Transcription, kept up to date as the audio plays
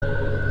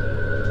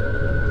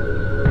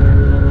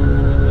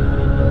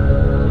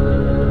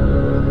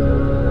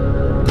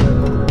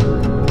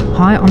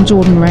I'm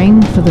Jordan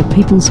Rain for the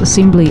People's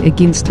Assembly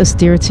Against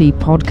Austerity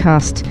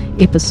podcast,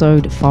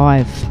 episode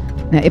 5.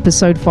 Now,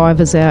 episode 5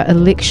 is our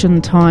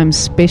election time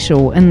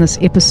special. In this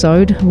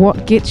episode,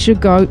 what gets your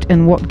goat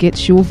and what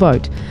gets your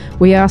vote?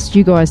 We asked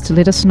you guys to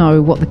let us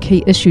know what the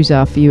key issues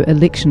are for you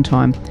election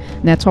time.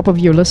 Now, top of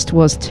your list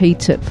was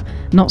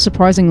TTIP. Not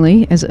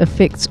surprisingly, as it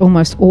affects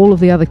almost all of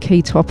the other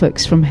key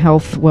topics from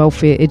health,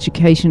 welfare,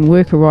 education,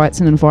 worker rights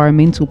and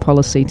environmental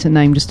policy, to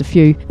name just a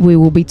few. We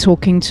will be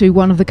talking to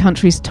one of the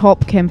country's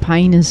top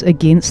campaigners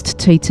against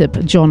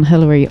TTIP, John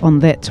Hillary, on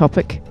that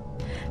topic.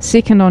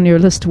 Second on your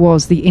list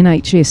was the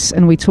NHS,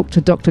 and we talked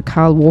to Dr.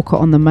 Carl Walker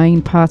on the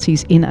main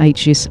party's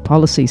NHS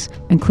policies,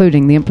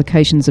 including the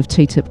implications of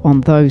TTIP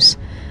on those.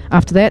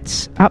 After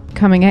that,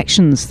 upcoming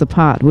actions, the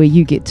part where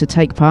you get to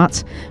take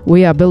part.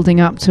 We are building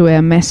up to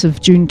our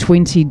massive June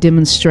 20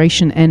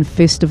 demonstration and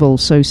festival,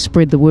 so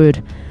spread the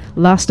word.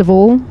 Last of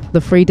all,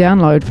 the free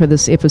download for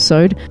this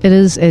episode. It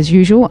is, as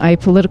usual, a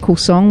political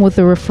song with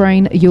the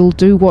refrain, "You'll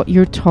do what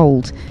you're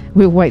told."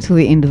 We'll wait till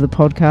the end of the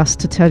podcast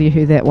to tell you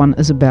who that one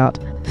is about.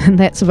 And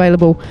that's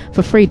available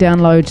for free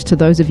download to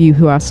those of you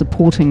who are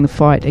supporting the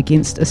fight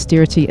against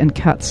austerity and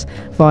cuts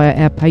via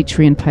our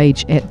Patreon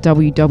page at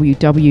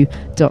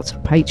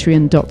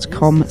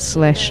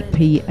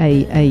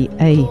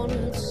www.patreon.com/PAAA.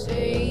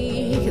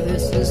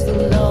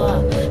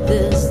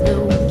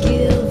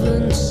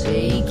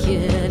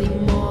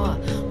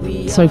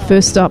 So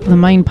first up, the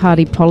main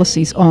party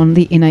policies on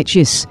the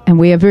NHS. And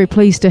we are very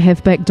pleased to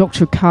have back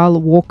Dr. Carl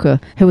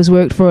Walker, who has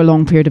worked for a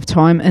long period of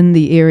time in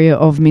the area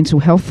of mental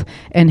health.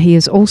 And he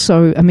is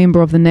also a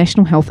member of the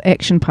National Health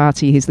Action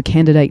Party. He's the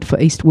candidate for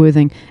East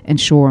Worthing and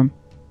Shoreham.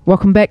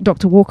 Welcome back,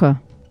 Dr. Walker.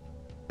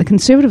 The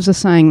Conservatives are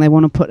saying they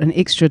want to put an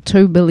extra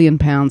 £2 billion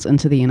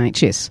into the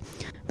NHS.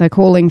 They're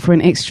calling for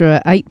an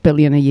extra $8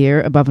 billion a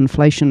year above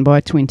inflation by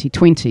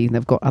 2020.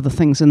 They've got other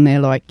things in there,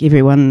 like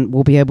everyone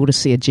will be able to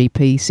see a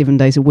GP 7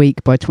 days a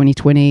week by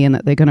 2020, and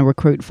that they're going to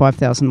recruit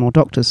 5,000 more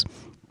doctors.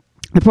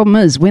 The problem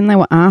is, when they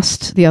were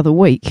asked the other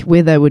week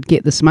where they would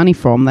get this money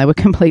from, they were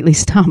completely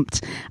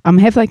stumped.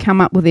 Have they come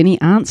up with any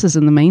answers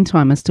in the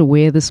meantime as to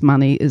where this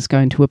money is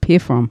going to appear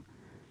from?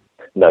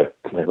 No,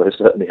 they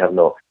certainly have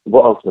not.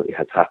 What ultimately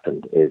has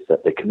happened is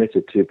that they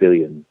committed $2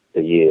 billion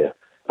a year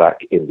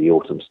back in the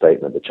autumn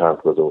statement, the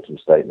Chancellor's autumn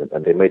statement,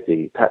 and they made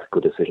the tactical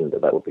decision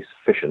that that would be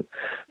sufficient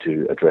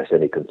to address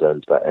any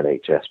concerns about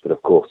NHS. But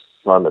of course,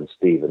 Simon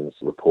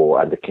Stevens'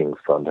 report and the King's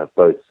Fund have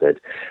both said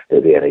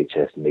that the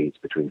NHS needs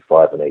between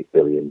 5 and 8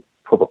 billion,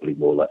 probably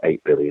more like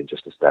 8 billion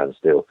just to stand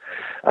still.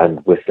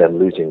 And with them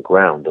losing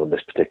ground on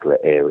this particular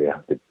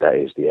area, that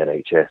is the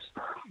NHS,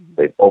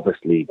 they've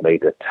obviously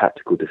made a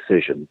tactical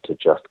decision to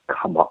just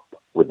come up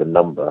with a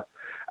number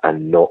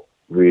and not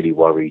really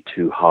worry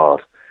too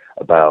hard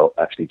about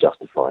actually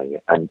justifying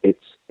it. And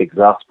it's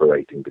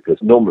exasperating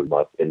because normally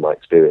in my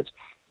experience,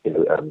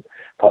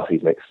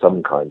 parties make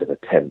some kind of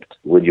attempt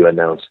when you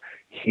announce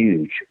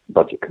huge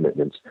budget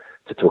commitments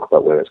to talk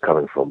about where it's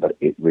coming from, but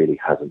it really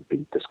hasn't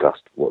been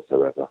discussed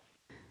whatsoever.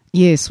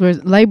 Yes,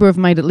 whereas Labour have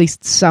made at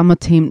least some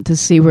attempt to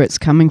see where it's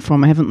coming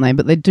from, haven't they?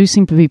 But they do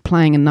seem to be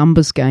playing a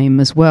numbers game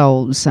as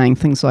well, saying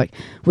things like,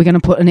 we're going to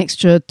put an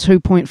extra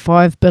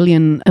 $2.5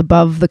 billion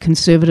above the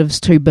Conservatives'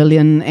 $2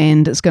 billion,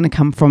 and it's going to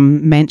come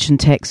from mansion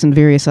tax and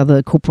various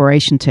other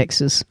corporation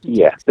taxes.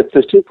 Yeah,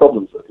 there's two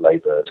problems with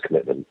Labour's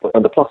commitment.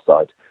 On the plus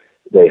side,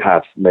 they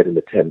have made an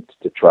attempt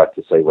to try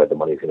to say where the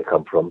money is going to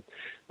come from.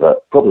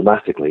 But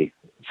problematically,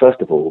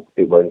 first of all,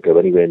 it won't go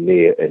anywhere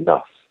near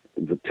enough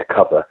to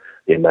cover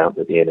the amount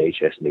that the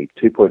NHS needs.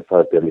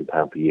 £2.5 billion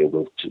per year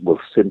will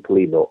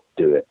simply not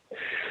do it.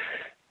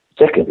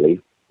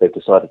 Secondly, they've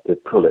decided to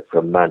pull it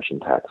from mansion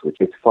tax, which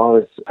as far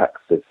as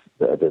taxes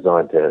that are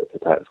designed to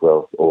tax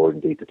wealth or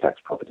indeed to tax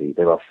property,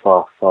 there are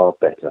far, far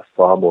better,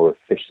 far more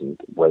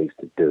efficient ways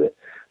to do it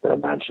than a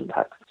mansion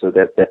tax. So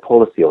their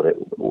policy on it,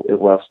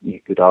 whilst you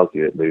could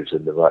argue it moves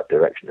in the right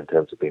direction in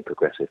terms of being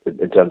progressive,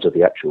 in terms of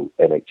the actual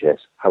NHS,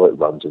 how it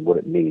runs and what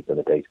it needs on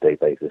a day-to-day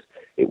basis,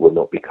 it will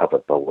not be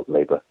covered by what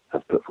Labour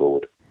has put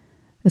forward.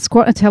 It's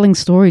quite a telling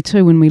story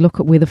too when we look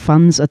at where the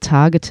funds are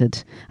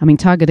targeted.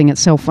 Targeting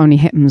itself only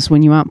happens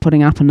when you aren't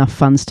putting up enough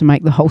funds to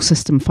make the whole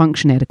system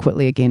function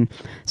adequately again.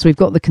 So we've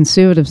got the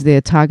Conservatives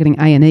there targeting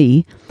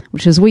A&E,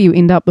 which is where you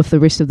end up if the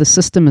rest of the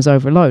system is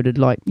overloaded,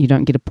 like you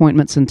don't get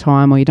appointments in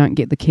time or you don't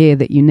get the care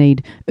that you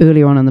need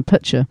earlier on in the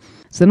picture.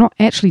 So they're not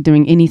actually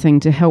doing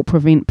anything to help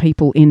prevent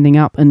people ending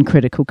up in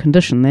critical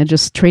condition. They're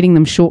just treating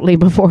them shortly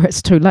before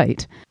it's too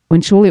late,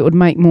 when surely it would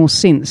make more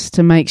sense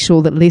to make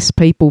sure that less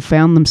people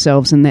found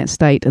themselves in that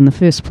state in the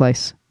first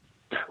place.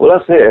 Well,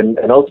 that's it. And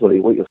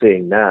ultimately what you're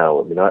seeing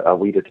now,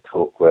 we did a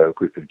talk where a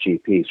group of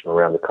GPs from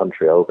around the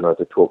country, I organised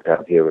a talk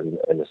down here in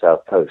the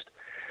South Coast.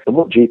 And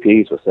what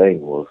GPs were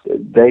saying was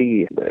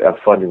they are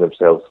finding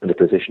themselves in a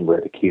position where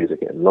the queues are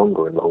getting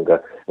longer and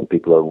longer and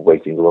people are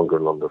waiting longer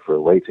and longer for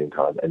a waiting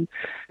time. And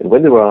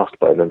when they were asked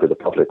by a member of the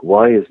public,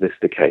 why is this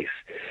the case?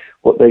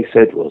 What they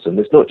said was, and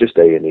it's not just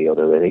A&E,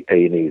 although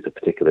A&E is a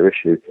particular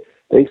issue,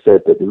 they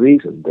said that the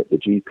reason that the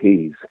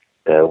GPs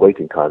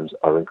waiting times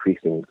are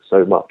increasing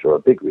so much, or a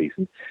big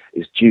reason,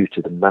 is due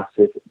to the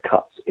massive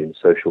cuts in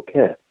social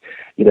care.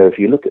 You know, if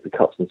you look at the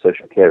cuts in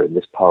social care in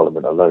this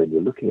Parliament alone,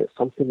 you're looking at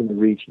something in the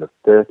region of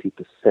 30%.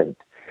 And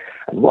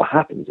what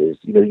happens is,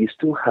 you know, you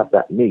still have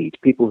that need.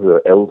 People who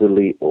are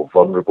elderly or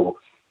vulnerable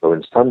or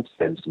in some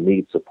sense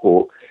need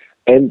support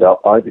end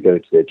up either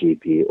going to their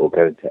GP or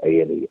going to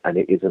A&E, and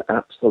it is an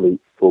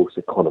absolute false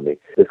economy.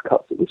 The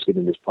cuts that we've seen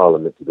in this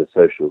Parliament to the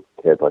social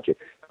care budget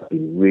have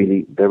been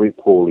really very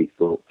poorly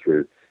thought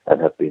through and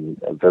have been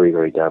very,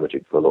 very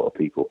damaging for a lot of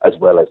people, as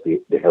well as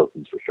the health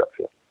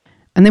infrastructure.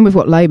 And then we've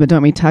got Labour,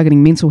 don't we,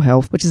 targeting mental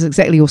health, which is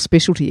exactly your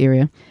specialty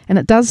area. And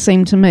it does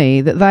seem to me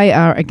that they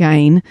are,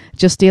 again,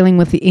 just dealing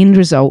with the end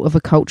result of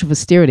a culture of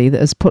austerity that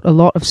has put a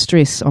lot of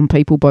stress on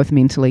people both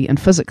mentally and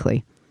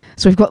physically.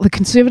 So we've got the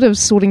Conservatives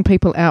sorting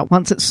people out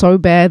once it's so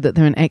bad that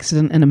they're an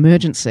accident and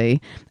emergency,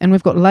 and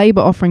we've got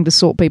Labour offering to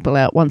sort people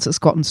out once it's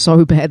gotten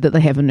so bad that they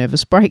have a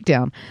nervous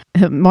breakdown.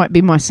 It might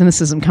be my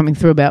cynicism coming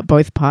through about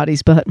both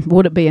parties, but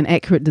would it be an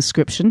accurate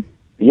description?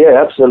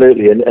 Yeah,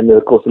 absolutely. And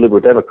of course, the Liberal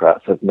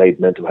Democrats have made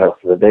mental health,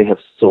 they have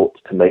sought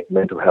to make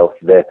mental health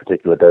their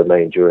particular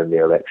domain during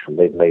the election.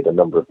 They've made a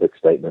number of big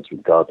statements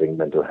regarding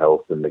mental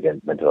health and,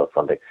 again, mental health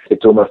funding.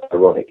 It's almost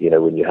ironic, you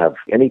know, when you have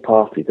any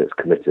party that's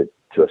committed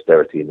to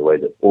austerity in the way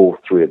that all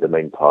three of the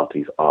main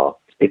parties are,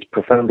 it's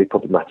profoundly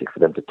problematic for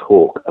them to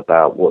talk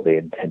about what they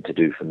intend to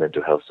do for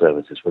mental health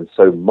services when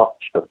so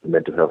much of the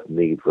mental health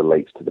need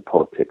relates to the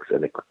politics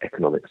and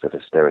economics of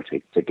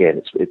austerity. Again,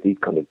 it's these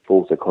kind of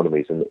false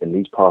economies, and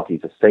these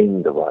parties are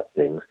saying the right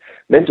things.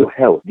 Mental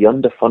health, the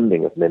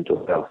underfunding of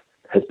mental health,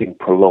 has been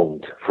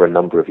prolonged for a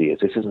number of years.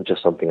 This isn't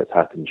just something that's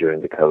happened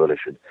during the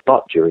coalition,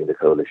 but during the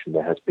coalition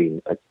there has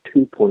been a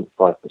 2.5%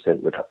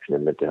 reduction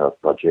in mental health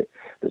budget.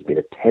 There's been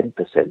a 10%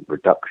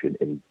 reduction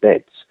in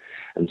beds.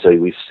 And so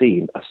we've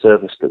seen a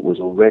service that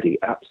was already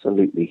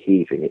absolutely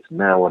heaving. It's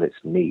now on its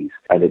knees,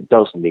 and it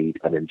does need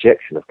an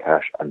injection of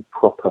cash and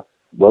proper,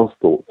 well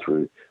thought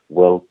through,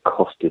 well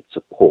costed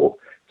support.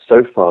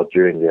 So far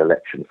during the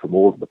election, from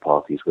all of the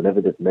parties,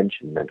 whenever they've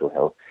mentioned mental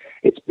health,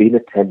 it's been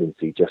a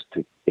tendency just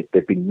to,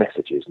 they've been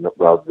messages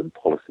rather than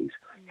policies,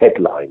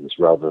 headlines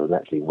rather than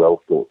actually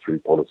well thought through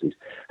policies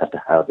as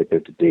to how they're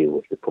going to deal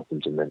with the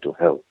problems in mental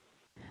health.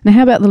 Now,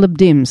 how about the Lib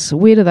Dems?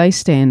 Where do they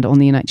stand on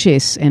the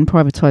NHS and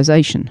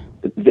privatisation?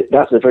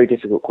 That's a very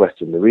difficult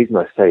question. The reason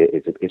I say it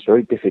is it's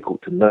very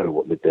difficult to know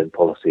what Lib Dem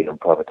policy and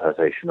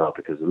privatisation are,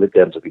 because the Lib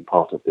Dems have been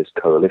part of this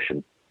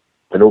coalition,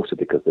 and also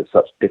because there's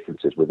such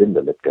differences within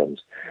the Lib Dems.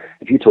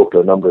 If you talk to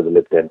a number of the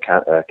Lib Dem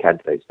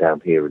candidates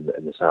down here in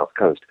the South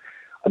Coast,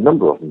 a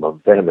number of them are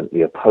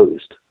vehemently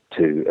opposed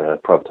to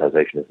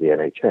privatisation of the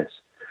NHS.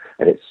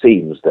 And it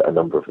seems that a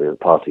number of the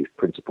party's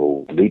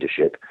principal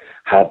leadership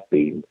have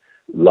been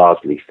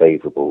largely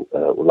favourable,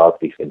 or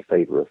largely in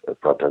favour of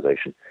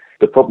privatisation.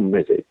 The problem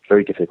is it's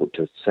very difficult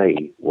to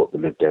say what the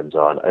Lib Dems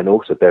are, and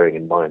also bearing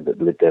in mind that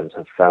the Lib Dems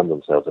have found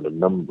themselves on a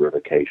number of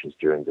occasions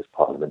during this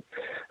Parliament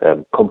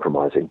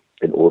compromising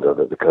in order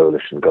that the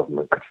coalition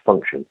government could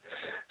function.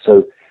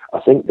 So I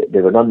think that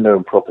they're an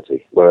unknown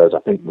property, whereas I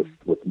think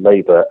with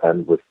Labour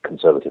and with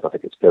Conservative, I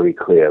think it's very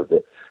clear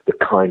that the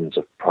kinds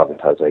of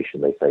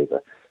privatisation they favour.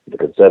 The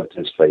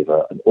Conservatives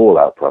favour an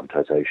all-out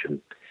privatisation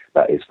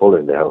that is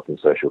following the Health and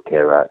Social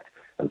Care Act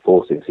and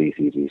forcing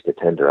CCGs to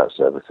tender out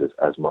services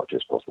as much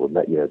as possible. And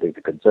that, you know, the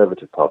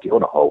Conservative Party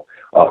on a whole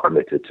are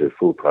committed to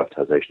full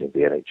privatisation of the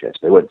NHS.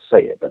 They won't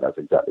say it, but that's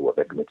exactly what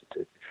they're committed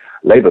to.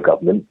 Labour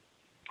government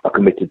are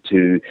committed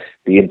to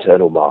the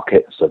internal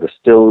market, so they're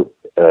still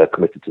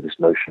committed to this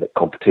notion that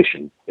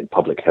competition in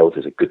public health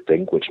is a good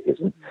thing, which it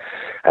isn't.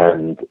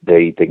 And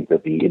they think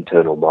that the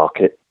internal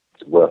market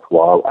is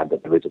worthwhile and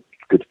that there is a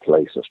good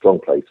place, a strong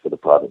place for the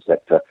private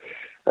sector,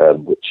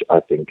 which I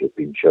think has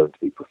been shown to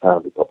be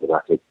profoundly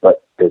problematic.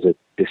 But there's a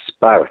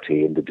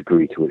disparity in the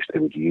degree to which they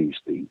would use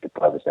the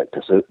private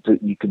sector. So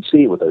you can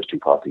see with those two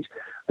parties.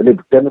 The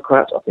Liberal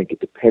Democrats, I think it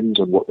depends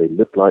on what they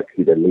look like,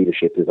 who their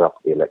leadership is after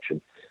the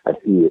election, and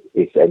who,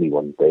 if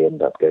anyone, they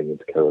end up going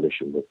into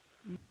coalition with.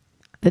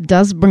 That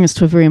does bring us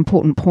to a very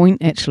important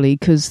point, actually,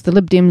 because the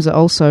Lib Dems are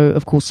also,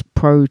 of course,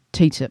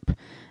 pro-TTIP.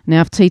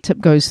 Now, if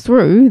TTIP goes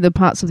through, the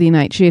parts of the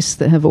NHS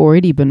that have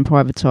already been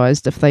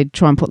privatised, if they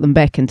try and put them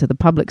back into the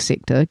public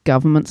sector,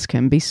 governments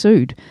can be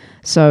sued.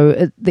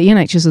 So the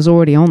NHS is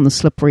already on the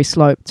slippery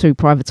slope to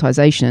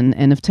privatisation,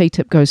 and if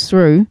TTIP goes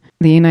through,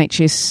 the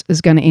NHS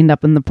is going to end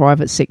up in the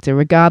private sector,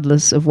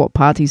 regardless of what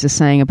parties are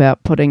saying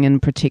about putting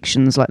in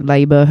protections. Like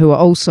Labour, who are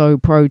also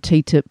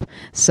pro-TTIP,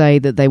 say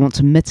that they want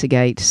to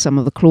mitigate some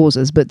of the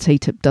clauses, but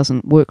TTIP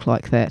doesn't work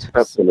like that.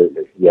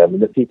 Absolutely. Yeah, I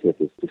mean, the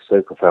TTIP is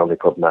so profoundly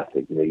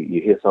problematic. You know,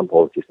 you hear some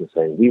politicians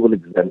saying, we will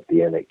exempt the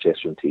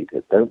NHS from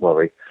TTIP. Don't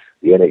worry,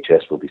 the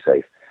NHS will be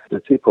safe. There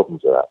are two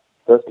problems with that.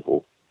 First of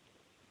all,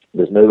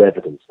 there's no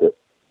evidence that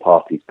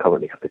parties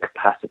currently have the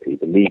capacity,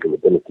 the legal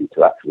ability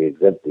to actually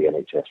exempt the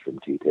NHS from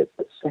TTIP.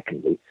 But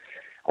secondly,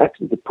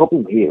 actually the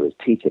problem here is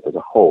TTIP as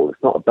a whole.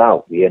 It's not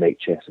about the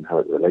NHS and how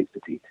it relates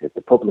to TTIP.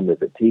 The problem is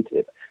that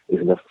TTIP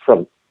is an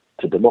affront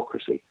to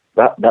democracy.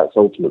 That's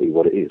ultimately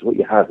what it is. What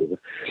you have is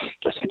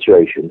a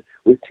situation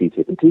with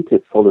TTIP, and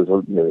TTIP follows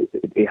on,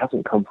 it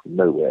hasn't come from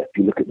nowhere. If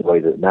you look at the way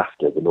that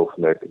NAFTA, the North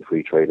American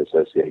Free Trade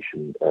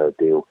Association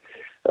deal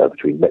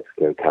between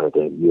Mexico, Canada,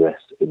 and US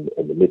in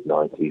the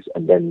mid-90s,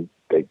 and then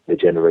they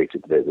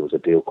generated, there was a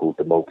deal called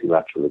the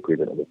Multilateral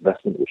Agreement on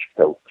Investment, which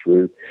fell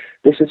through.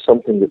 This is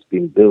something that's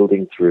been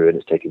building through, and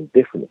it's taking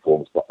different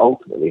forms, but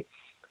ultimately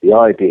the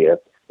idea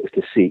is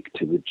to seek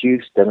to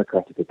reduce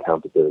democratic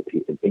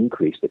accountability and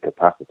increase the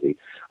capacity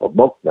of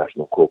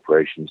multinational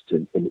corporations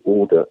in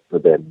order for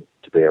them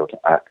to be able to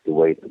act the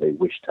way that they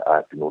wish to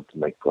act in order to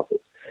make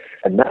profits.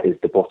 And that is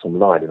the bottom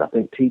line. And I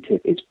think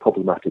TTIP is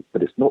problematic,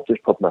 but it's not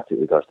just problematic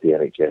with regards to the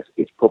NHS.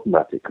 It's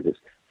problematic because it's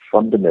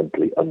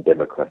fundamentally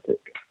undemocratic.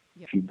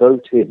 Yep. If you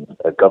vote in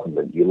a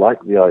government, you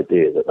like the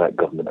idea that that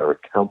government are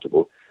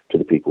accountable to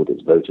the people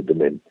that's voted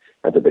them in,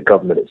 and that the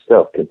government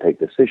itself can take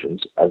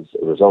decisions as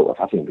a result of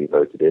having been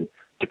voted in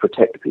to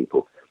protect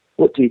people.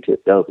 What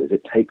TTIP does is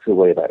it takes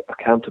away that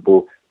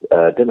accountable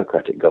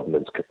democratic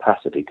government's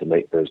capacity to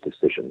make those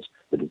decisions.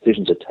 The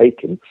decisions are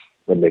taken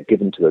when they're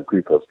given to a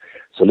group of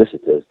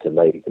solicitors to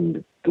make,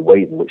 and the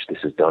way in which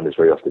this is done is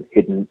very often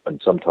hidden,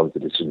 and sometimes the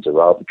decisions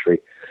are arbitrary.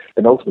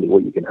 And ultimately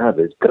what you can have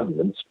is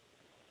governments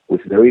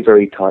with very,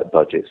 very tight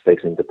budgets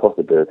facing the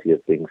possibility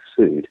of being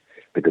sued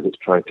because it's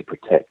trying to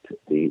protect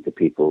the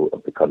people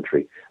of the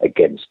country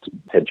against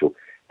potential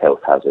health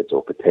hazards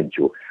or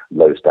potential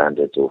low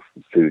standards or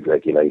food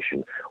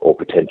regulation or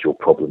potential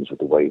problems with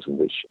the ways in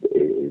which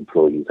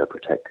employees are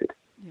protected.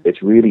 Yeah.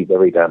 It's really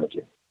very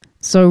damaging.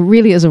 So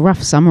really, as a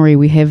rough summary,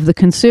 we have the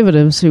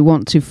Conservatives who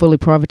want to fully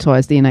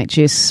privatise the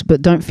NHS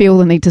but don't feel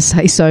the need to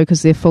say so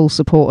because their full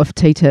support of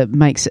TTIP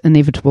makes it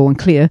inevitable and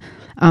clear.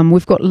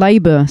 We've got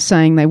Labour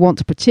saying they want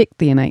to protect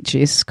the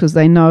NHS because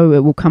they know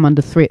it will come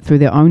under threat through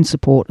their own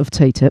support of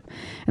TTIP.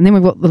 And then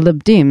we've got the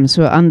Lib Dems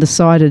who are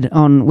undecided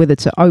on whether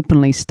to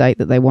openly state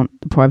that they want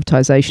the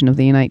privatisation of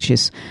the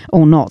NHS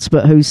or not,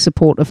 but whose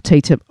support of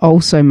TTIP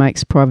also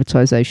makes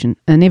privatisation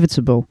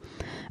inevitable.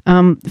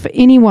 For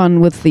anyone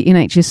with the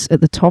NHS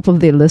at the top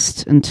of their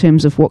list in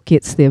terms of what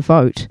gets their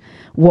vote,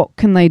 what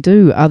can they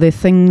do? Are there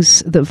things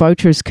that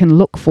voters can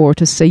look for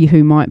to see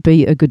who might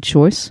be a good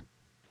choice?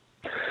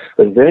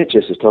 When the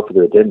NHS is top of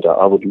the agenda,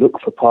 I would look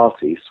for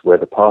parties where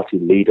the party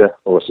leader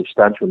or a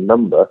substantial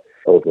number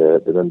of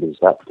the members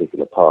of that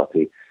particular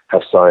party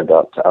have signed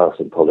up to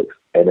Alison Pollock's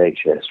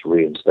NHS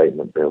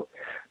Reinstatement Bill.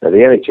 Now, the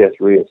NHS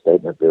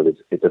Reinstatement Bill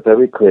is a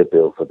very clear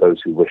bill for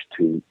those who wish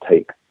to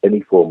take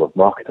any form of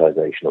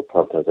marketisation or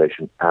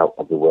privatisation out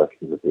of the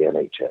workings of the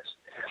NHS.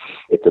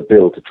 It's a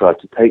bill to try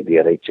to take the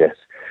NHS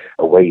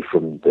away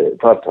from the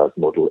privatised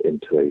model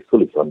into a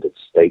fully funded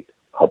state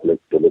public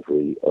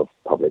delivery of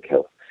public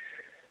health.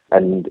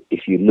 And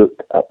if you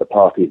look at the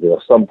parties, there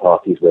are some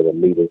parties where the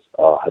leaders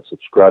have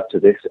subscribed to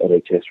this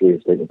NHS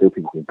Reinstatement Bill.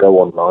 People can go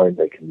online,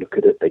 they can look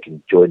at it, they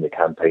can join the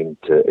campaign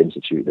to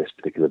institute this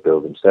particular bill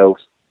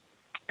themselves.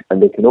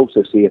 And they can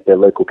also see if their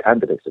local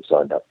candidates have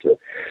signed up to it.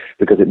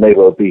 Because it may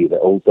well be that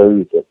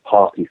although the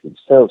parties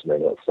themselves may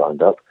not have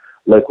signed up,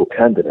 local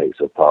candidates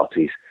of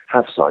parties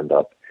have signed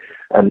up.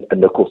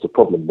 And of course, the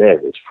problem there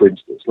is, for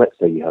instance, let's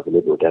say you have a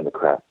Liberal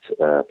Democrat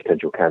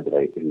potential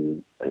candidate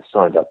who has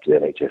signed up to the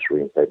NHS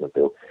Reinstatement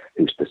Bill,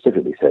 who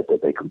specifically said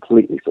that they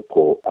completely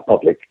support a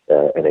public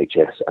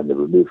NHS and the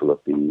removal of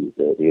the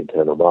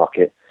internal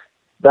market.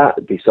 That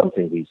would be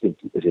something you think,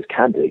 as his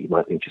candidate, you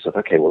might think to yourself,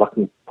 okay, well, I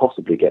can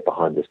possibly get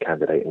behind this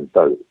candidate and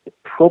vote. The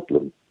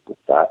problem with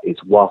that is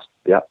whilst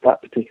that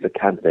particular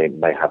candidate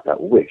may have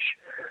that wish,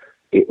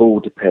 it all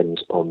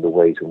depends on the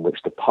ways in which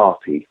the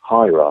party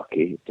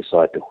hierarchy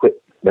decide to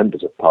whip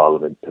members of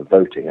parliament to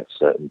voting at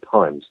certain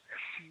times.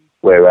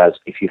 Whereas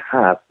if you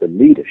have the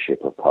leadership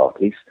of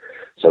parties,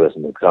 so as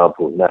an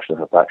example, the National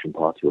Health Action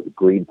Party or the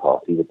Green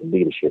Party, with the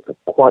leadership have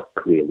quite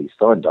clearly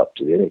signed up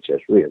to the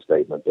NHS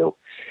Reinstatement Bill,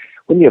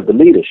 when you have the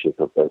leadership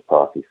of those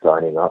parties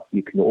signing up,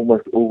 you can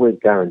almost always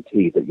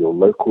guarantee that your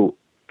local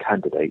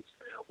candidates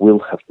will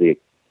have the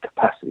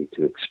capacity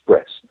to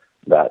express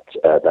that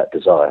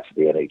desire for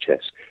the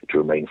NHS to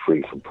remain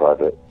free from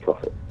private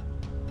profit.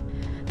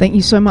 Thank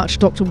you so much,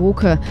 Dr.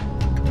 Walker.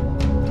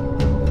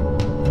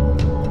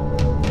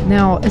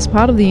 Now, as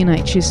part of the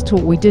NHS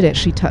talk, we did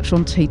actually touch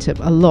on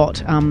TTIP a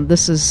lot.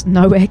 This is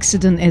no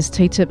accident, as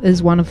TTIP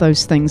is one of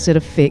those things that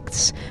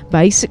affects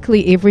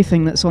basically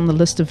everything that's on the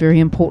list of very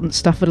important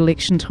stuff at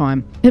election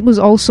time. It was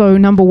also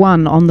number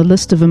one on the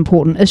list of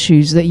important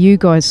issues that you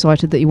guys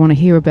cited that you want to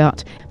hear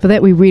about. For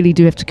that, we really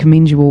do have to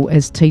commend you all,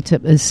 as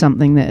TTIP is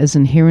something that is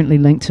inherently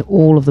linked to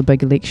all of the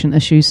big election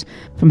issues,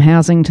 from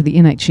housing to the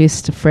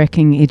NHS to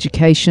fracking,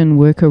 education,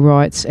 worker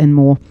rights and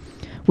more.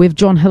 We have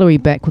John Hillary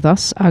back with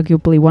us,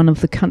 arguably one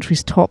of the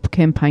country's top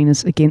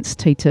campaigners against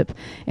TTIP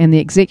and the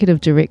Executive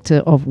Director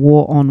of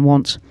War on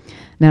Want.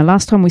 Now,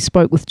 last time we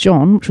spoke with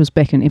John, which was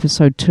back in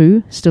episode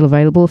 2, still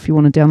available if you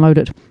want to download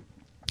it,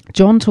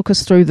 John took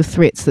us through the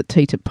threats that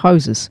TTIP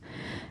poses.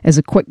 As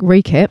a quick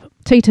recap,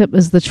 TTIP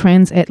is the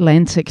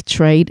Transatlantic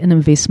Trade and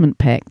Investment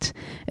Pact.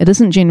 It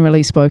isn't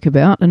generally spoke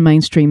about in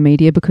mainstream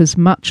media because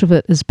much of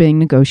it is being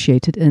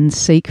negotiated in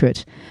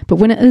secret. But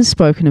when it is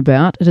spoken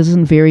about, it is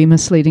in very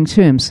misleading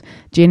terms,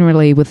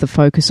 generally with the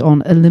focus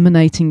on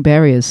eliminating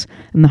barriers,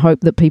 in the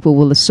hope that people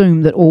will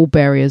assume that all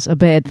barriers are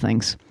bad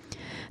things.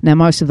 Now,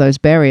 most of those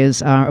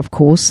barriers are, of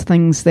course,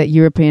 things that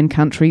European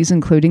countries,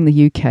 including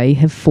the UK,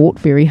 have fought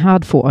very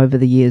hard for over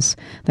the years.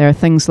 There are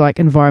things like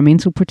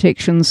environmental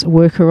protections,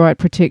 worker right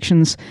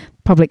protections,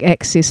 public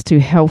access to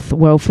health,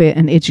 welfare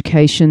and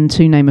education,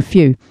 to name a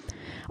few.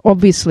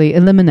 Obviously,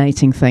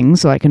 eliminating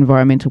things like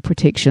environmental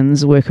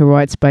protections, worker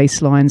rights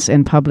baselines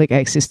and public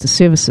access to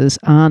services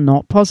are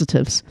not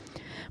positives.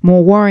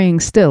 More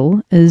worrying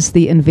still is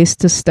the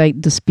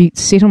investor-state dispute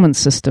settlement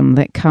system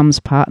that comes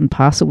part and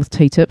parcel with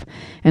TTIP,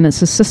 and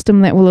it's a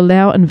system that will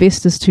allow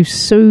investors to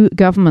sue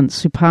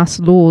governments who pass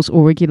laws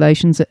or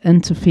regulations that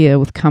interfere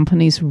with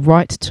companies'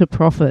 right to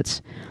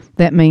profit.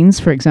 That means,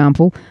 for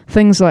example,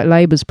 things like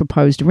Labour's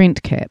proposed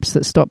rent caps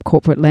that stop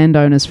corporate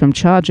landowners from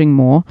charging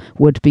more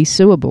would be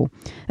suable.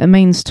 It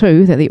means,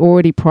 too, that the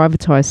already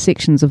privatised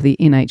sections of the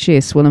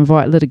NHS will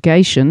invite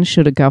litigation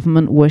should a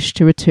government wish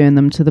to return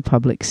them to the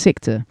public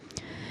sector.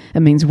 It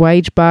means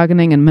wage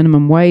bargaining and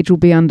minimum wage will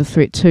be under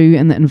threat too,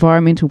 and the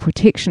Environmental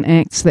Protection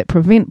Acts that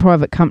prevent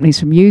private companies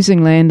from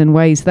using land in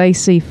ways they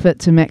see fit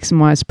to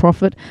maximise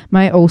profit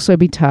may also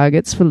be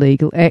targets for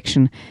legal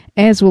action,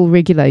 as will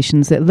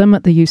regulations that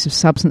limit the use of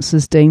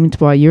substances deemed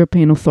by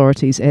European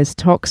authorities as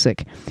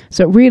toxic.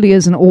 So it really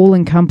is an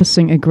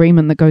all-encompassing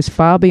agreement that goes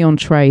far beyond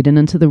trade and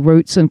into the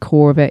roots and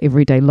core of our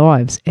everyday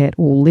lives at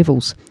all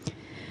levels.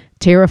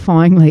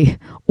 Terrifyingly,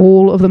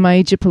 all of the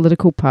major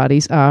political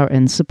parties are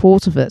in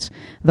support of it,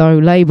 though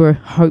Labour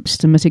hopes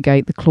to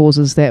mitigate the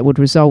clauses that would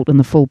result in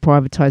the full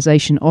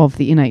privatisation of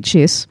the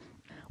NHS.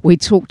 We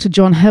talked to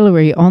John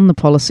Hillary on the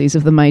policies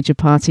of the major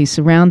parties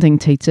surrounding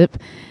TTIP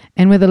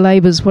and whether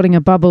Labour's putting a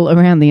bubble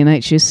around the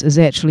NHS is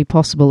actually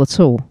possible at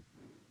all.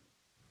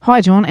 Hi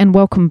John, and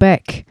welcome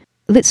back.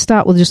 Let's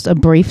start with just a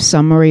brief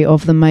summary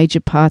of the major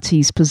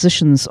parties'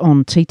 positions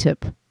on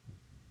TTIP.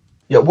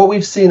 Yeah, what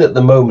we've seen at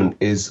the moment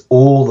is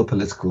all the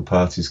political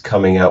parties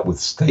coming out with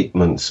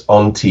statements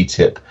on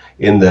TTIP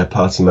in their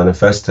party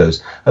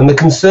manifestos. And the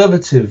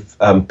Conservative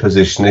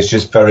position is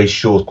just very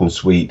short and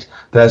sweet.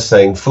 They're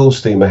saying full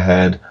steam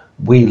ahead.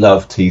 We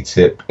love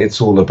TTIP. It's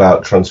all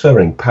about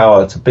transferring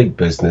power to big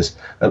business.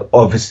 And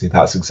obviously,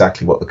 that's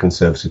exactly what the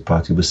Conservative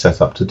Party was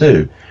set up to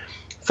do.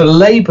 For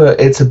Labour,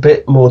 it's a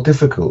bit more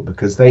difficult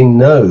because they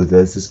know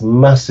there's this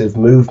massive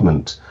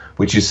movement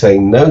which is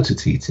saying no to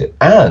TTIP.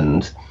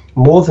 And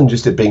more than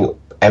just it being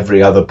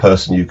every other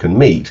person you can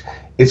meet,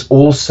 it's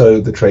also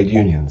the trade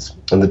unions.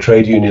 And the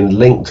trade union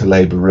link to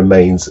Labour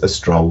remains a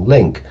strong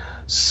link.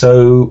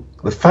 So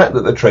the fact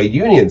that the trade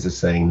unions are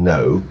saying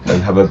no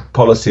and have a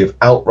policy of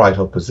outright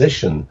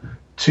opposition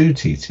to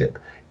TTIP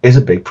is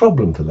a big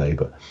problem for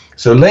Labour.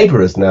 So Labour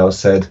has now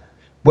said,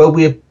 well,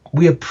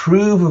 we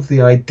approve of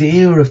the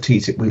idea of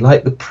TTIP, we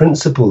like the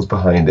principles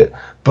behind it,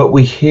 but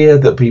we hear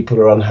that people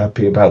are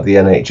unhappy about the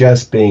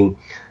NHS being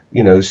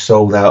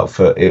sold out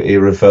for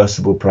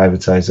irreversible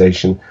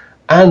privatization.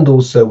 And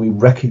also we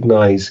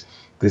recognize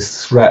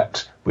this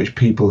threat which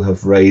people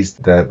have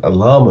raised their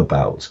alarm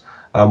about,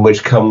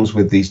 which comes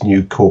with these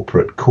new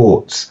corporate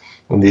courts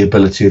and the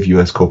ability of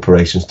US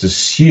corporations to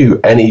sue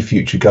any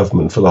future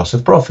government for loss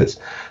of profits.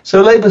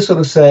 So Labour's sort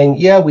of saying,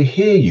 yeah, we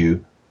hear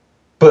you,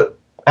 but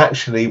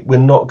actually we're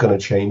not going to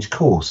change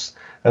course.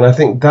 And I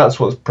think that's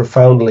what's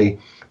profoundly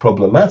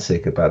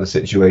problematic about a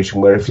situation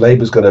where if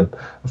Labour's going to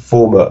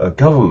form a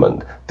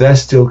government, they're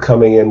still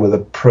coming in with a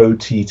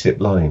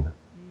pro-TTIP line.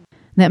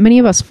 Now, many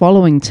of us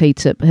following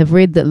TTIP have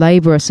read that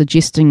Labour are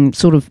suggesting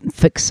sort of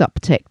fix-up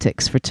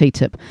tactics for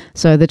TTIP.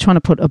 So they're trying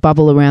to put a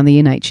bubble around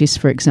the NHS,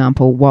 for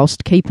example,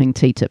 whilst keeping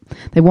TTIP.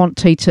 They want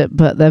TTIP,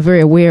 but they're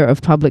very aware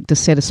of public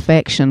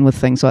dissatisfaction with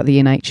things like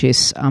the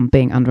NHS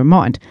being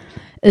undermined.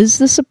 Is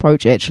this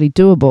approach actually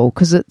doable?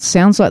 Because it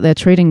sounds like they're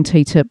treating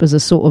TTIP as a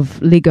sort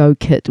of Lego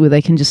kit where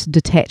they can just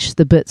detach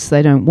the bits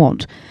they don't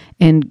want.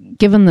 And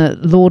given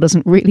that law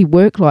doesn't really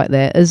work like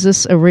that, is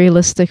this a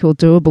realistic or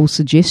doable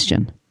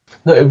suggestion?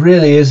 No, it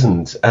really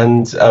isn't.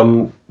 And,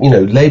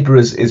 Labour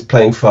is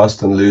playing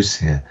fast and loose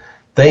here.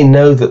 They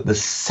know that the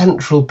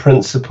central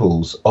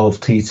principles of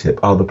TTIP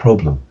are the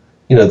problem.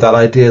 That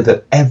idea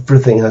that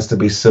everything has to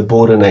be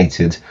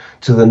subordinated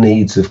to the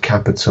needs of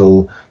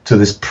capital, to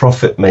this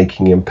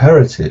profit-making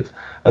imperative.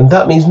 And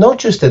that means not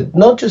just the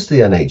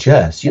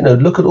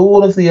NHS. Look at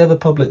all of the other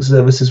public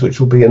services which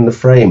will be in the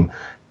frame.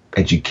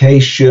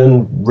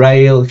 Education,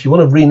 rail. If you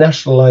want to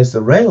renationalise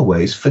the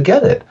railways,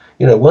 forget it.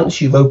 Once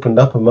you've opened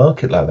up a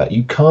market like that,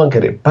 you can't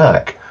get it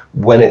back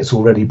when it's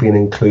already been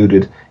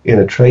included in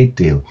a trade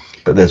deal.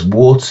 But there's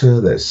water,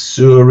 there's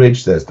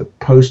sewerage, there's the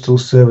postal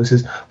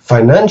services,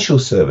 financial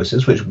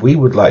services, which we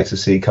would like to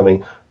see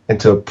coming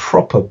into a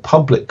proper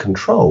public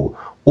control.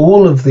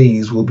 All of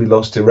these will be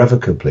lost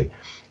irrevocably.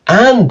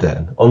 And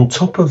then, on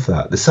top of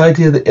that, this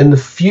idea that in the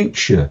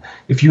future,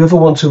 if you ever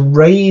want to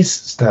raise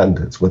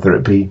standards, whether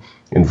it be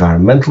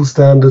environmental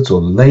standards or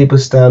labour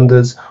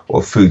standards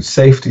or food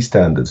safety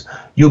standards,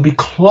 you'll be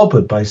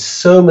clobbered by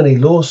so many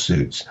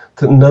lawsuits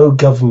that no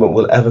government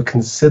will ever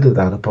consider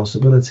that a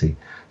possibility.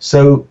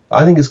 So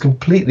I think it's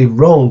completely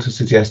wrong to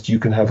suggest you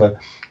can have a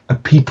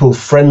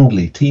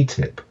people-friendly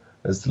TTIP,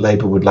 as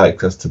Labour would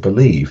like us to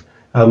believe.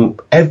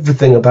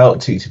 Everything about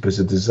TTIP is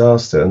a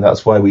disaster, and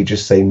that's why we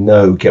just say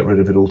no, get rid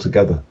of it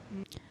altogether.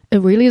 It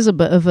really is a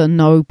bit of a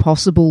no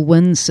possible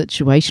win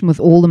situation with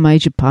all the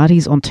major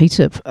parties on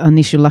TTIP,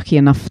 unless you're lucky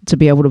enough to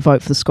be able to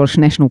vote for the Scottish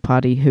National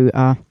Party, who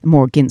are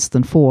more against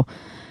than for.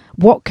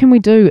 What can we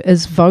do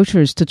as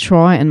voters to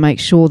try and make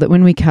sure that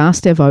when we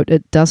cast our vote,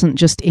 it doesn't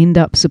just end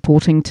up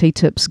supporting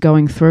TTIP's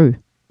going through?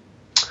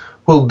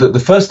 Well, the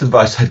first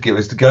advice I'd give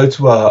is to go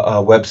to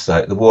our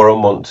website,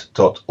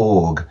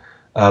 thewaromont.org,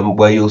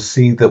 where you'll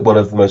see that one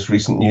of the most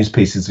recent news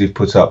pieces we've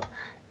put up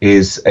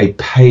is a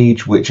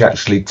page which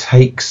actually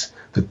takes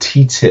the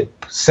TTIP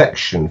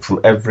section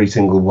from every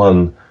single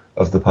one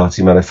of the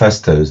party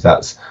manifestos.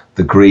 That's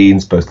the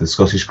Greens, both the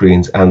Scottish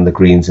Greens and the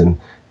Greens in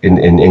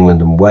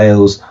England and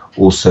Wales.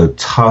 Also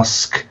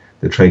Tusk,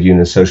 the Trade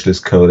Union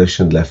Socialist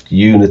Coalition, Left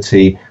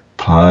Unity,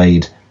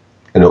 Plaid.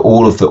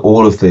 All of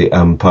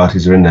the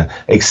parties are in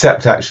there,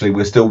 except actually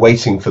we're still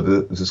waiting for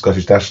the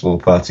Scottish National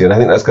Party, and I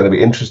think that's going to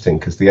be interesting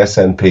because the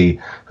SNP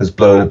has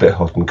blown a bit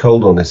hot and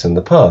cold on this in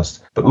the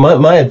past. But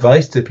my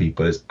advice to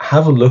people is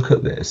have a look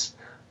at this,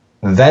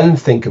 then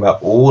think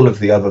about all of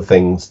the other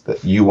things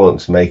that you want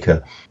to make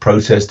a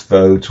protest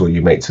vote or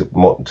you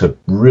want to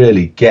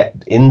really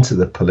get into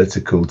the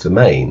political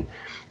domain,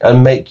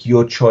 and make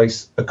your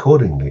choice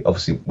accordingly.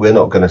 Obviously, we're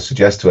not going to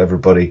suggest to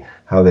everybody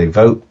how they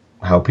vote.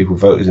 How people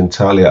vote is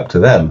entirely up to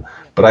them.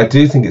 But I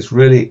do think it's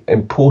really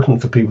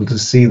important for people to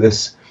see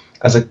this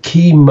as a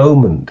key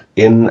moment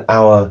in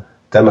our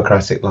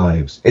democratic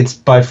lives. It's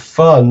by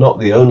far not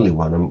the only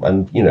one.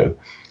 And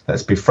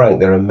let's be frank,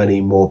 there are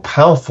many more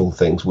powerful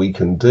things we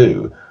can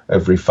do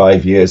every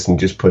 5 years than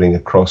just putting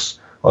a cross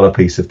on a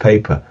piece of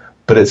paper.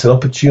 But it's an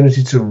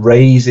opportunity to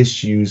raise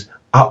issues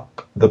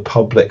up the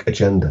public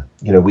agenda.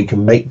 We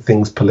can make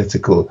things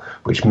political,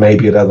 which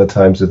maybe at other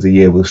times of the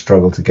year we'll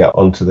struggle to get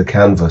onto the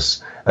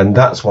canvas. And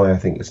that's why I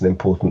think it's an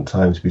important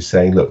time to be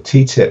saying, look,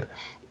 TTIP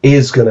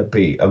is going to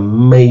be a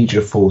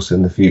major force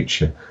in the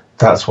future.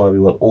 That's why we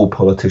want all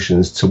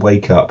politicians to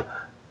wake up,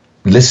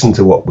 listen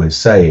to what we're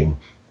saying,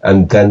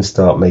 and then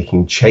start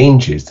making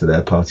changes to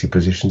their party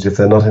positions if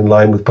they're not in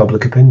line with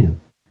public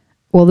opinion.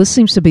 Well, this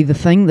seems to be the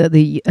thing, that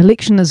the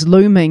election is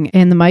looming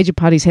and the major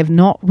parties have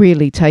not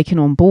really taken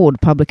on board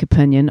public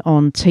opinion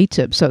on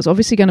TTIP. So it's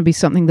obviously going to be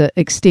something that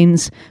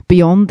extends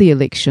beyond the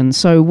election.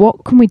 So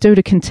what can we do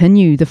to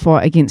continue the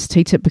fight against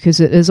TTIP? Because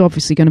it is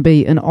obviously going to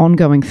be an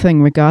ongoing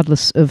thing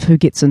regardless of who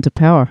gets into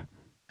power.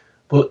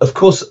 Well, of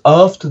course,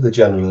 after the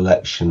general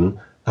election,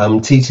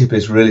 TTIP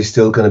is really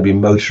still going to be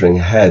motoring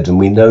ahead. And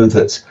we know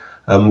that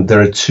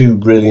there are two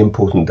really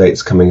important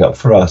dates coming up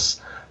for us.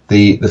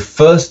 The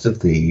first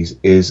of these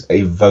is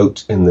a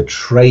vote in the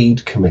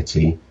Trade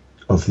Committee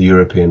of the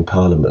European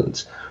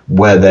Parliament,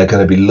 where they're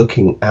going to be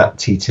looking at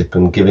TTIP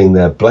and giving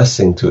their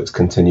blessing to its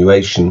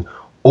continuation,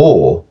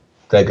 or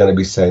they're going to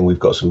be saying we've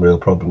got some real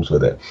problems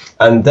with it.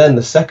 And then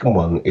the second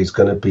one is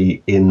going to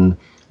be in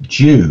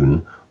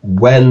June,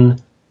 when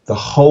the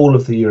whole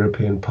of the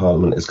European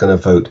Parliament is going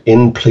to vote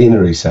in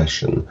plenary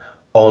session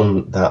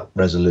on that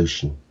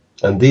resolution.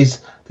 And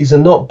these are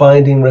not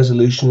binding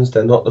resolutions.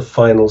 They're not the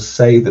final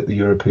say that the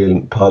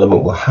European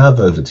Parliament will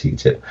have over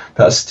TTIP.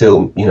 That's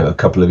still, a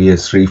couple of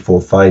years, 3,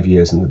 4, 5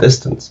 years in the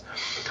distance.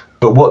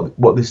 But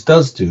what this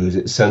does do is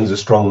it sends a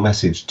strong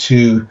message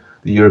to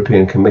the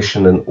European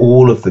Commission and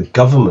all of the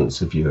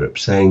governments of Europe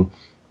saying,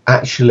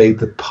 actually,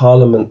 the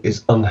Parliament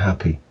is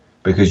unhappy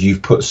because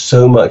you've put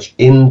so much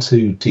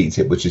into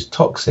TTIP, which is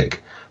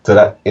toxic,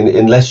 that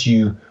unless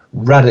you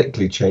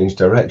radically change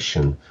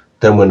direction,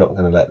 then we're not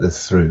going to let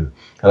this through.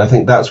 And I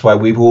think that's why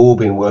we've all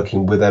been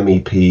working with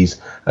MEPs.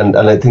 And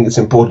I think it's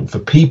important for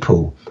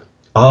people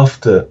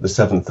after the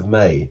 7th of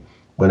May,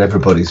 when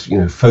everybody's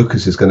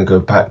focus is going to go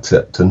back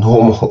to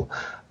normal,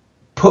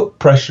 put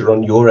pressure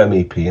on your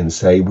MEP and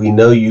say, we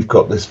know you've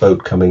got this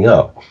vote coming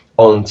up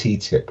on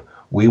TTIP.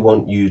 We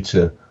want you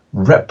to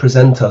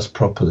represent us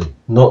properly,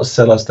 not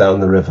sell us down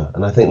the river.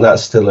 And I think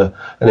that's still an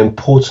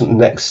important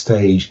next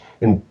stage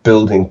in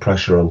building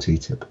pressure on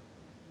TTIP.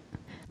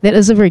 That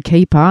is a very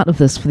key part of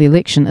this for the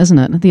election, isn't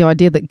it? The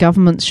idea that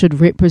governments should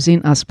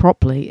represent us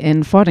properly,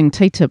 and fighting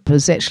TTIP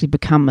has actually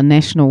become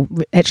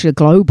a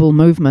global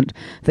movement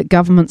that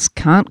governments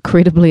can't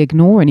credibly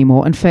ignore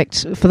anymore. In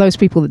fact, for those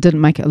people that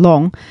didn't make it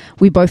along,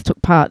 we both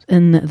took part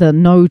in the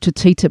No to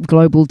TTIP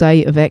Global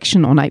Day of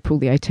Action on April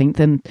the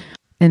 18th,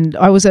 and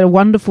I was at a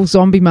wonderful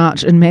zombie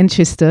march in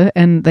Manchester,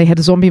 and they had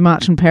a zombie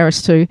march in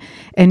Paris too,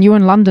 and you were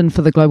in London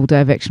for the Global Day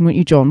of Action, weren't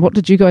you, John? What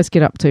did you guys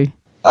get up to?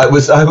 I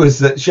was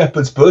at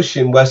Shepherd's Bush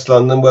in West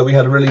London, where we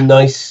had a really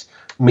nice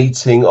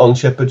meeting on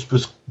Shepherd's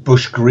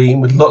Bush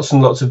Green with lots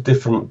and lots of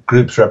different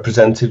groups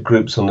represented,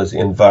 groups on the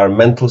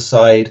environmental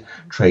side,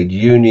 trade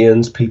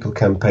unions, people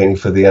campaigning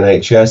for the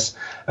NHS.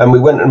 And we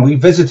went and we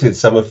visited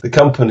some of the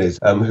companies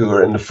who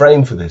are in the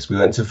frame for this. We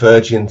went to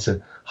Virgin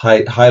to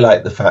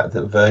highlight the fact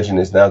that Virgin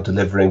is now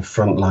delivering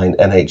frontline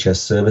NHS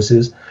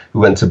services.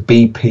 We went to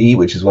BP,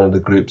 which is one of the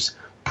groups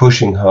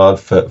pushing hard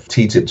for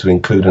TTIP to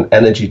include an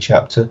energy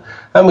chapter,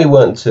 and we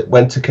went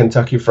to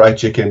Kentucky Fried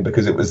Chicken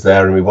because it was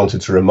there and we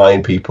wanted to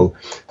remind people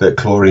that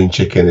chlorine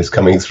chicken is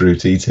coming through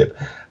TTIP.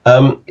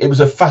 It was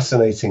a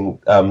fascinating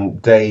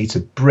day to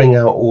bring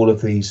out all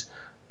of these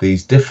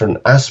different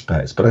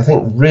aspects, but I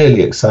think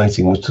really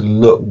exciting was to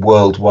look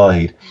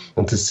worldwide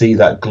and to see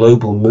that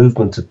global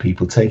movement of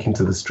people taking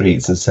to the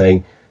streets and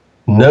saying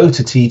no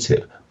to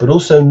TTIP, but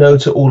also no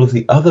to all of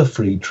the other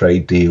free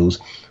trade deals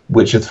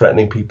which are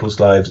threatening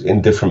people's lives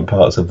in different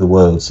parts of the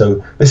world.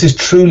 So this is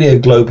truly a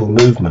global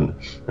movement,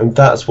 and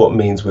that's what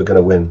means we're going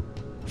to win.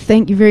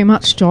 Thank you very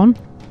much, John.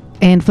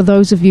 And for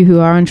those of you who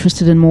are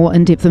interested in more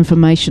in-depth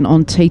information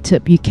on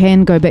TTIP, you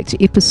can go back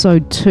to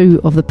episode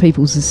 2 of the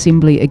People's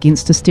Assembly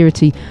Against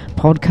Austerity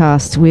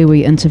podcast, where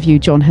we interview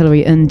John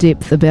Hillary in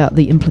depth about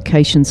the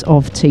implications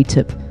of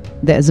TTIP.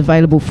 That is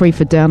available free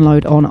for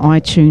download on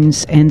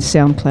iTunes and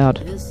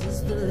SoundCloud. This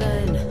is the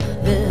line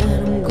that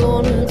I'm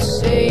gonna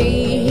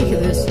take.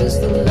 This is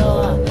the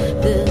law.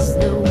 There's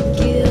no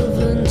give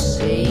and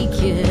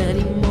take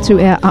anymore.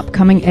 To our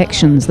upcoming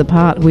actions, the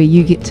part where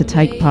you get to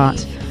take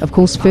part. Of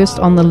course, first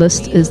on the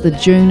list is the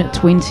June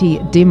 20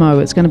 demo.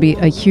 It's going to be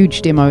a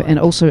huge demo and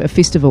also a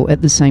festival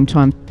at the same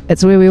time.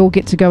 It's where we all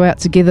get to go out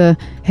together,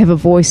 have a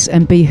voice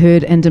and be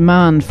heard, and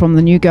demand from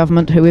the new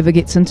government, whoever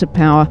gets into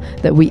power,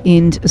 that we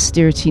end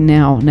austerity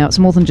now. Now, it's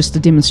more than just a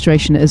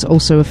demonstration. It is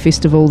also a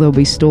festival. There'll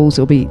be stalls.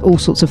 There'll be all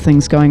sorts of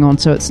things going on,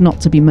 so it's not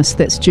to be missed.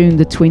 That's June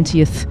the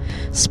 20th.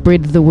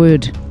 Spread the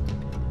word.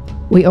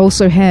 We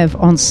also have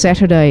on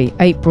Saturday,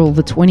 April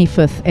the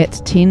 25th at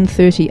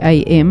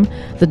 10:30am,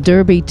 the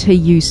Derby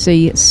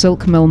TUC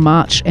Silk Mill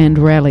March and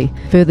Rally.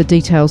 Further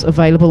details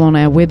available on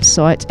our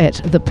website at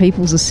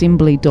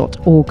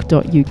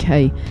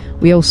thepeoplesassembly.org.uk.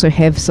 We also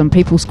have some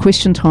People's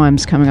Question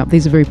Times coming up.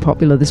 These are very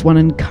popular. There's one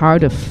in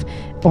Cardiff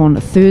on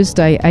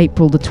Thursday,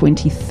 April the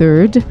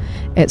 23rd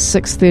at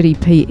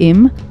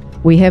 6:30pm.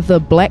 We have the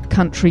Black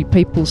Country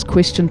People's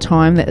Question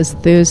Time. That is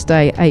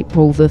Thursday,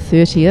 April the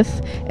 30th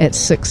at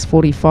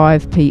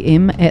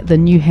 6:45pm at the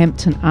New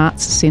Hampton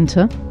Arts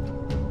Centre.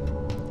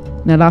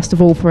 Now, last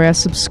of all, for our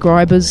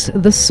subscribers,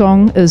 this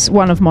song is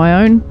one of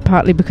my own,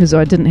 partly because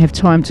I didn't have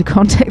time to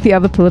contact the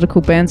other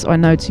political bands I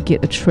know to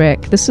get a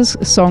track. This is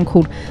a song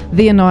called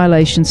The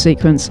Annihilation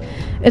Sequence.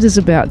 It is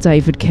about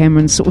David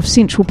Cameron's sort of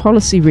central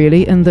policy,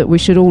 really, in that we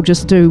should all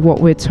just do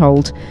what we're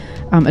told.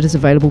 It is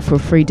available for a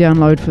free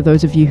download for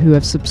those of you who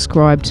have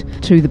subscribed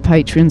to the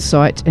Patreon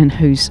site and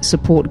whose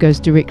support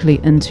goes directly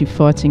into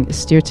fighting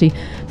austerity.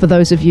 For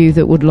those of you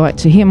that would like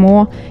to hear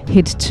more,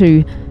 head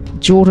to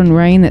Jordan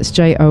Reyne, that's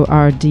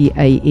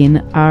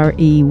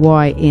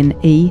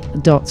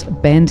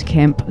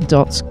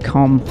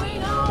JordanReyne.bandcamp.com. We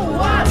know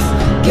what's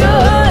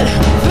good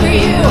for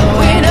you.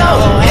 We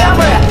know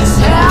every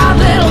sad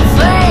little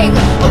thing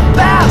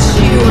about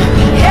you.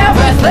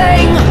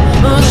 Everything